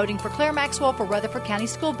choice by voting for Claire Maxwell for Rutherford County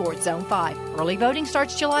School Board Zone 5. Early voting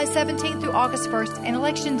starts July 17th through August 1st, and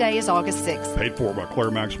Election Day is August 6th. Paid for by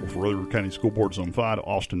Claire Maxwell for Rutherford County School Board Zone 5,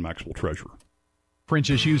 Austin Maxwell Treasurer.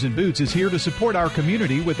 French's Shoes and Boots is here to support our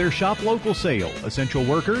community with their Shop Local sale. Essential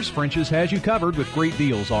workers, French's has you covered with great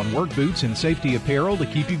deals on work boots and safety apparel to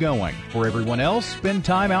keep you going. For everyone else, spend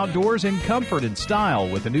time outdoors in comfort and style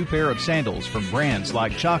with a new pair of sandals from brands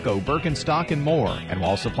like Chaco, Birkenstock, and more. And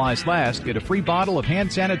while supplies last, get a free bottle of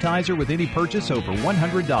hand sanitizer with any purchase over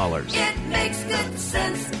 $100. It makes good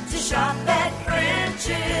sense to shop at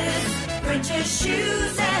French's. French's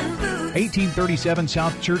Shoes and Boots. 1837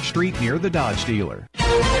 South Church Street near the Dodge dealer.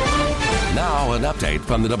 Now an update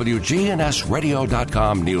from the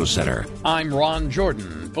WGNSradio.com News Center. I'm Ron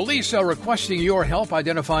Jordan. Police are requesting your help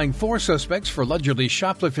identifying 4 suspects for allegedly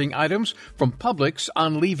shoplifting items from Publix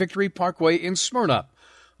on Lee Victory Parkway in Smyrna.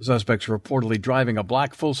 The suspects are reportedly driving a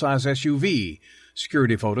black full-size SUV.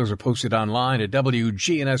 Security photos are posted online at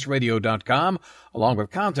WGNSradio.com, along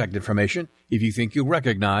with contact information if you think you'll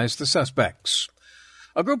recognize the suspects.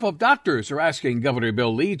 A group of doctors are asking Governor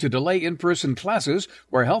Bill Lee to delay in-person classes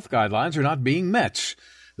where health guidelines are not being met.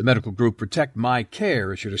 The medical group Protect My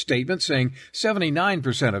Care issued a statement saying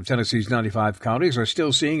 79% of Tennessee's 95 counties are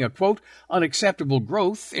still seeing a, quote, unacceptable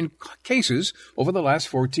growth in cases over the last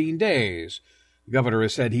 14 days. The governor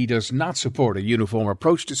has said he does not support a uniform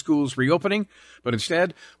approach to schools reopening, but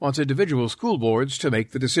instead wants individual school boards to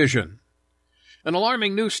make the decision. An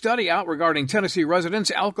alarming new study out regarding Tennessee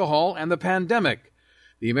residents, alcohol, and the pandemic.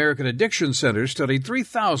 The American Addiction Center studied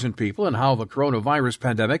 3,000 people and how the coronavirus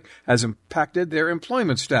pandemic has impacted their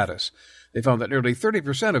employment status. They found that nearly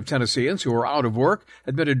 30% of Tennesseans who are out of work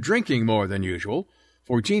admitted drinking more than usual.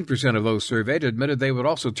 14% of those surveyed admitted they would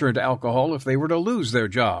also turn to alcohol if they were to lose their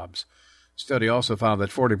jobs. The study also found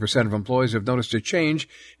that 40% of employees have noticed a change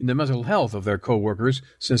in the mental health of their coworkers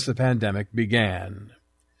since the pandemic began.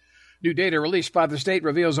 New data released by the state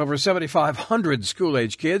reveals over 7,500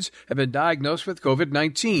 school-age kids have been diagnosed with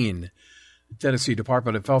COVID-19. The Tennessee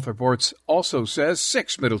Department of Health reports also says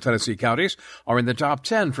 6 Middle Tennessee counties are in the top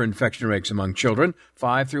 10 for infection rates among children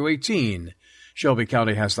 5 through 18. Shelby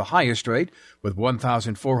County has the highest rate, with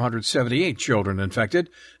 1,478 children infected.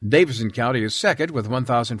 Davidson County is second, with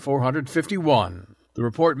 1,451. The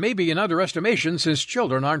report may be an underestimation since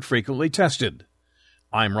children aren't frequently tested.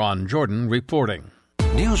 I'm Ron Jordan reporting.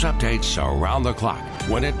 News updates around the clock,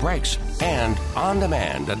 when it breaks, and on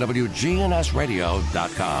demand at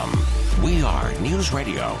WGNSradio.com. We are News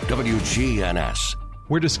Radio WGNS.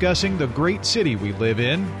 We're discussing the great city we live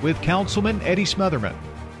in with Councilman Eddie Smotherman.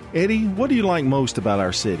 Eddie, what do you like most about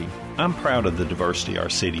our city? I'm proud of the diversity our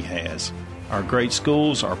city has. Our great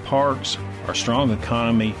schools, our parks, our strong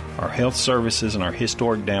economy, our health services, and our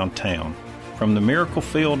historic downtown. From the Miracle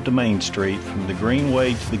Field to Main Street, from the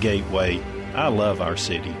Greenway to the Gateway, I love our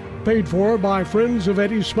city. Paid for by Friends of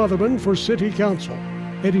Eddie Smotherman for City Council.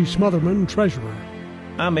 Eddie Smotherman, Treasurer.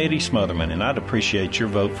 I'm Eddie Smotherman, and I'd appreciate your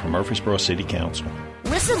vote for Murfreesboro City Council.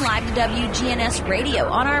 Listen live to WGNS Radio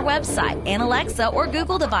on our website and Alexa or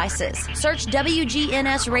Google devices. Search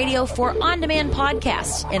WGNS Radio for on-demand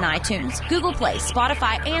podcasts in iTunes, Google Play,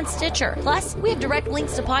 Spotify, and Stitcher. Plus, we have direct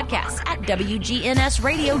links to podcasts at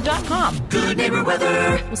WGNSradio.com. Good neighbor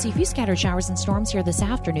weather. We'll see a few scattered showers and storms here this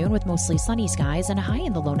afternoon with mostly sunny skies and a high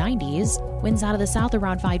in the low 90s. Winds out of the south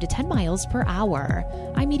around 5 to 10 miles per hour.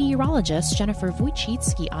 I'm meteorologist Jennifer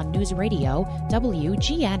Wojcicki on News Radio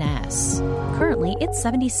WGNS. Currently, it's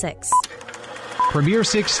 76. Premier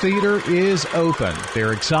 6 Theater is open.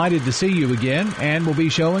 They're excited to see you again and will be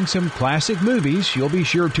showing some classic movies you'll be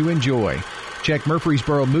sure to enjoy. Check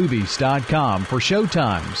MurfreesboroMovies.com for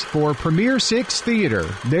showtimes for Premier 6 Theater.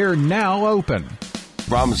 They're now open.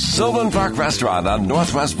 From Sylvan Park Restaurant on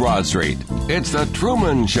Northwest Broad Street, it's The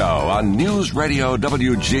Truman Show on News Radio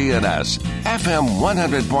WGNS, FM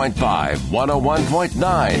 100.5,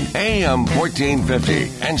 101.9, AM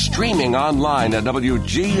 1450, and streaming online at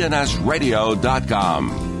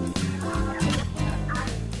WGNSradio.com.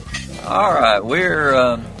 All right,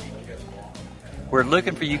 we're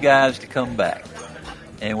looking for you guys to come back.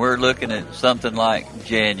 And we're looking at something like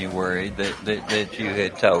January that you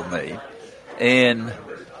had told me. And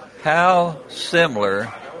how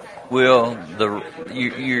similar will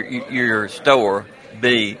your store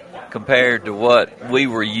be compared to what we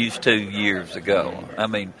were used to years ago? I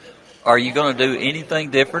mean, are you going to do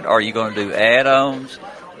anything different? Are you going to do add-ons?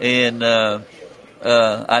 And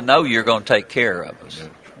I know you're going to take care of us.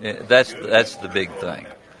 That's the big thing.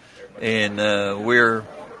 And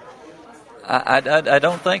I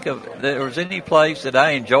don't think there was any place that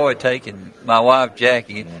I enjoyed taking my wife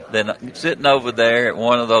Jackie than sitting over there at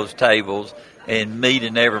one of those tables and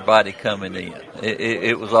meeting everybody coming in.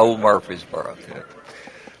 It was old Murfreesboro.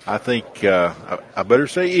 I think I better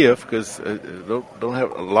say if, because don't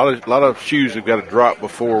have a lot of shoes have got to drop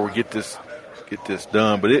before we get this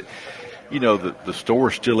done. But the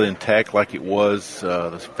store's still intact like it was.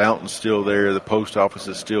 The fountain's still there. The post office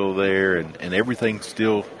is still there, and everything's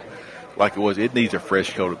still like it was. It needs a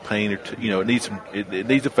fresh coat of paint, or it needs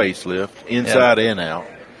a facelift inside and out.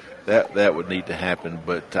 That would need to happen.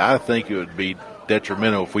 But I think it would be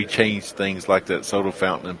detrimental if we changed things like that soda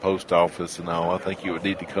fountain and post office and all. I think it would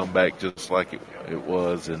need to come back just like it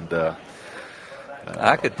was. And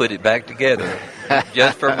I could put it back together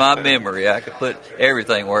just for my memory. I could put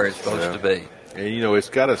everything where it's supposed to be. And, it's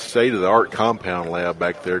got a state-of-the-art compound lab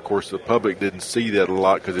back there. Of course, the public didn't see that a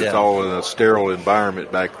lot because it's all in a sterile environment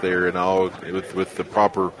back there and all with the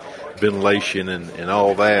proper ventilation and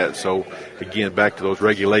all that. So, again, back to those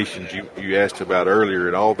regulations you asked about earlier,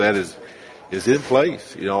 and all that is in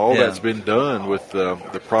place. All that's been done with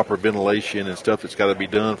the proper ventilation and stuff that's got to be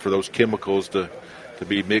done for those chemicals to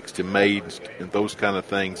be mixed and made and those kind of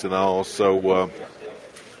things and all. So,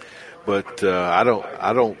 I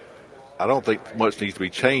don't think much needs to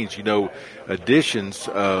be changed. Additions,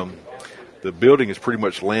 the building is pretty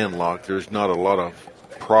much landlocked. There's not a lot of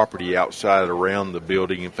property outside around the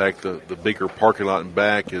building. In fact, the bigger parking lot in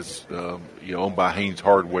back is owned by Haynes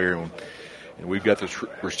Hardware, and we've got the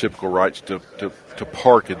reciprocal rights to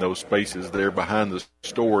park in those spaces there behind the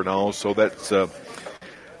store and all. So that's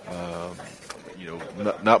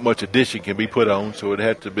not much addition can be put on. So it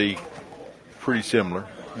had to be pretty similar.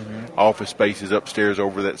 Mm-hmm. Office spaces upstairs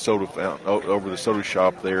over that soda fountain, over the soda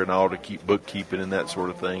shop there, and all to keep bookkeeping and that sort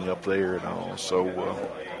of thing up there and all. So,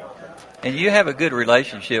 and you have a good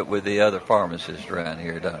relationship with the other pharmacists around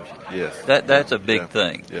here, don't you? Yes. That's a big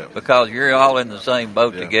thing because you're all in the same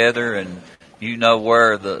boat together, and you know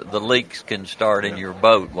where the leaks can start in your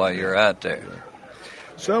boat while you're out there.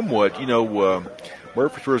 Somewhat,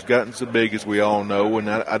 Murfreesboro's gotten so big, as we all know, and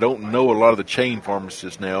I don't know a lot of the chain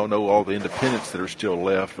pharmacists now. I know all the independents that are still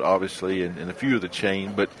left, obviously, and a few of the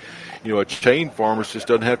chain. But, a chain pharmacist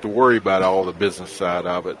doesn't have to worry about all the business side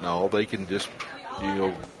of it and all. They can just,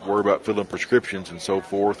 worry about filling prescriptions and so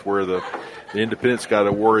forth, where the independents got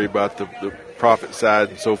to worry about the profit side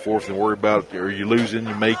and so forth, and worry about are you losing,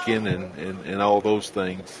 you making, and all those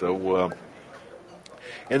things. So,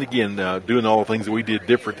 and again, doing all the things that we did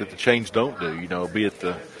different that the chains don't do, be it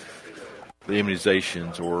the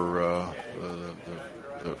immunizations or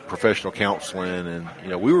the professional counseling. And,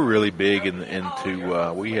 we were really big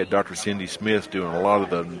into we had Dr. Cindy Smith doing a lot of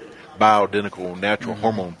the bioidentical natural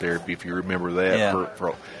hormone therapy, if you remember that. Yeah.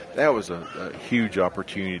 That was a huge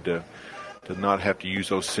opportunity to not have to use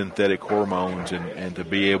those synthetic hormones and to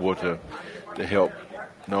be able to help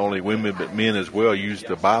not only women but men as well use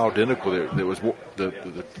the bioidentical that was the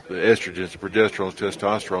estrogens, the progesterones,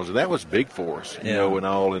 testosterones, and that was big for us, and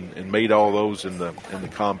all, and made all those in the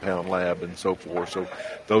compound lab and so forth. So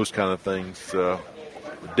those kind of things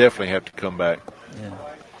definitely have to come back. Yeah.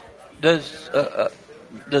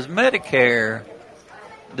 Medicare,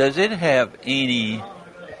 does it have any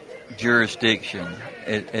jurisdiction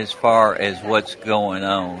as far as what's going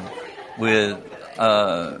on with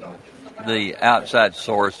the outside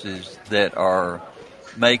sources that are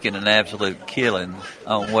making an absolute killing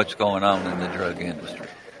on what's going on in the drug industry?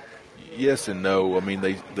 Yes and no. I mean,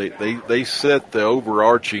 they set the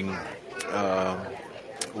overarching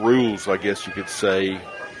rules, I guess you could say,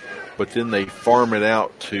 but then they farm it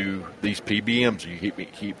out to these PBMs. You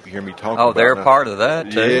keep hear me talking about. Oh, they're part of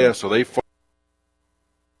that too. Yeah, so they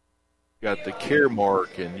got the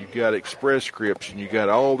Caremark, and you got Express Scripts, and you got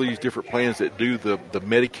all these different plans that do the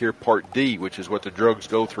Medicare Part D, which is what the drugs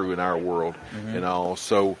go through in our world, and all.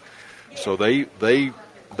 So they pay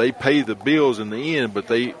the bills in the end, but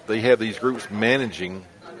they have these groups managing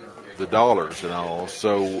the dollars and all.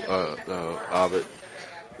 Of it.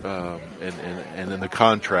 And then the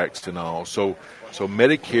contracts and all. So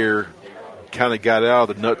Medicare kind of got out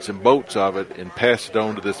of the nuts and bolts of it and passed it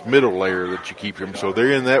on to this middle layer that you keep them. So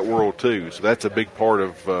they're in that world too. So that's a big part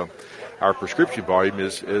of our prescription volume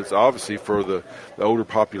is obviously for the older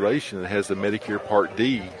population that has the Medicare Part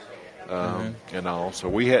D and all. So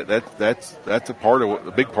we had that's a part of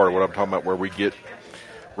a big part of what I'm talking about, where we get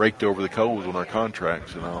raked over the coals on our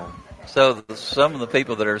contracts and all. So some of the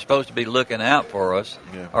people that are supposed to be looking out for us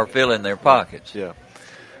are filling their pockets. Yeah.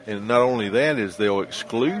 And not only that is they'll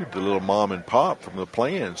exclude the little mom and pop from the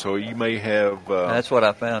plan. So you may have... that's what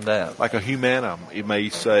I found out. Like a Humana. It may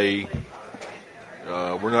say,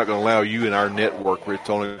 we're not going to allow you in our network. It's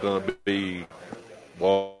only going to be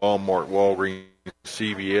Walmart, Walgreens,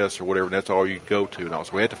 CVS, or whatever, and that's all you go to. And all.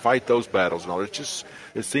 So we had to fight those battles and all. It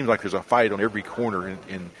seems like there's a fight on every corner.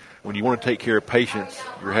 And when you want to take care of patients,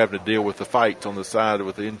 you're having to deal with the fights on the side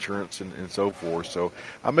with the insurance and so forth. So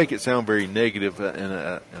I make it sound very negative,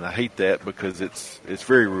 and I hate that because it's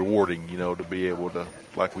very rewarding, to be able to,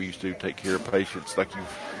 like we used to, take care of patients, like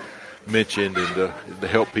you've mentioned, and to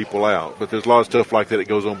help people out. But there's a lot of stuff like that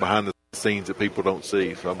goes on behind the scenes that people don't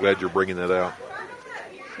see. So I'm glad you're bringing that out.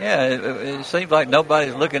 Yeah, it seems like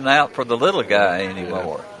nobody's looking out for the little guy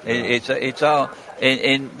anymore. Yeah. It's all,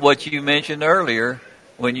 and what you mentioned earlier.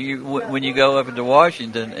 When you go up into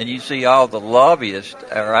Washington and you see all the lobbyists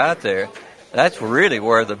are out there, that's really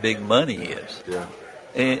where the big money is. Yeah.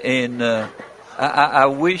 And I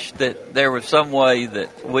wish that there was some way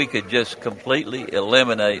that we could just completely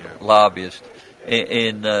eliminate lobbyists.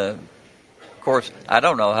 And of course, I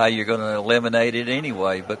don't know how you're going to eliminate it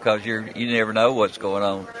anyway, because you never know what's going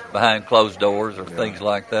on behind closed doors or things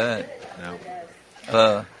like that. No.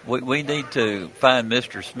 We need to find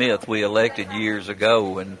Mr. Smith we elected years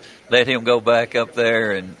ago and let him go back up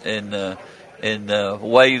there and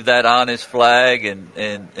wave that honest flag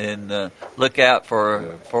and look out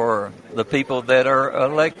for the people that are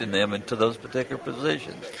electing them into those particular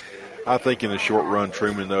positions. I think in the short run,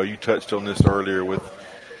 Truman, though, you touched on this earlier with,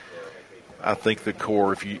 I think the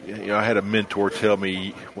core, I had a mentor tell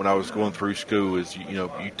me when I was going through school is, you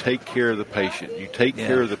take care of the patient, you take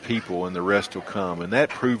care of the people, and the rest will come. And that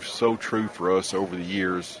proved so true for us over the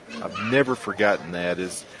years. I've never forgotten that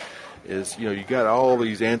is, you got all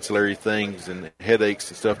these ancillary things and headaches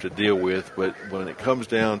and stuff to deal with, but when it comes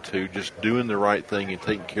down to just doing the right thing and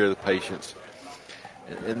taking care of the patients,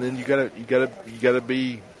 and then you gotta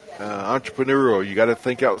be entrepreneurial. You got to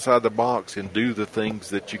think outside the box and do the things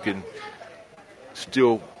that you can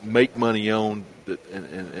still make money on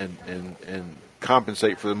and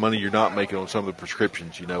compensate for the money you're not making on some of the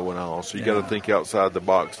prescriptions, and all. So you got to think outside the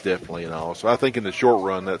box, definitely, and all. So I think in the short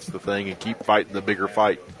run, that's the thing, and keep fighting the bigger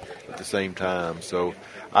fight at the same time. So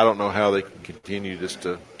I don't know how they can continue just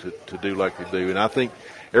to do like they do, and I think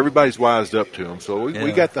everybody's wised up to them. So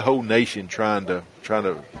we got the whole nation trying to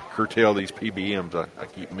curtail these PBMs. I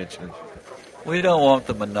keep mentioning. We don't want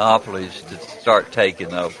the monopolies to start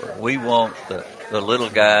taking over. We want the little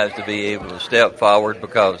guys to be able to step forward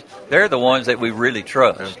because they're the ones that we really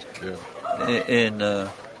trust. Yeah. And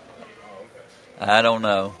I don't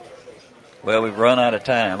know. Well, we've run out of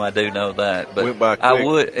time. I do know that, but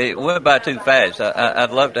it went by too fast.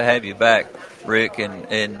 I'd love to have you back, Rick,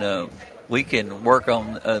 and we can work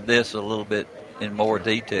on this a little bit in more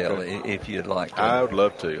detail if you'd like to. I would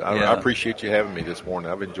love to. I appreciate you having me this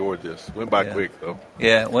morning. I've enjoyed this. Went by quick, though.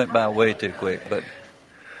 Yeah, it went by way too quick, but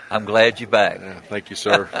I'm glad you're back. Yeah, thank you,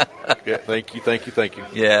 sir. Thank you.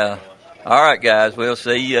 Yeah. All right, guys. We'll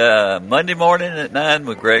see you Monday morning at 9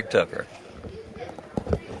 with Greg Tucker.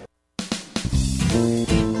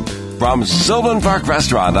 From Sylvan Park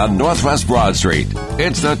Restaurant on Northwest Broad Street,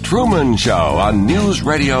 it's The Truman Show on News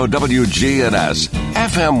Radio WGNS,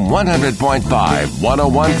 FM 100.5,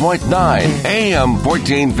 101.9, AM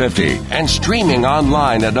 1450, and streaming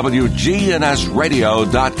online at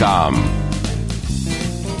WGNSradio.com.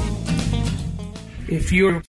 If you're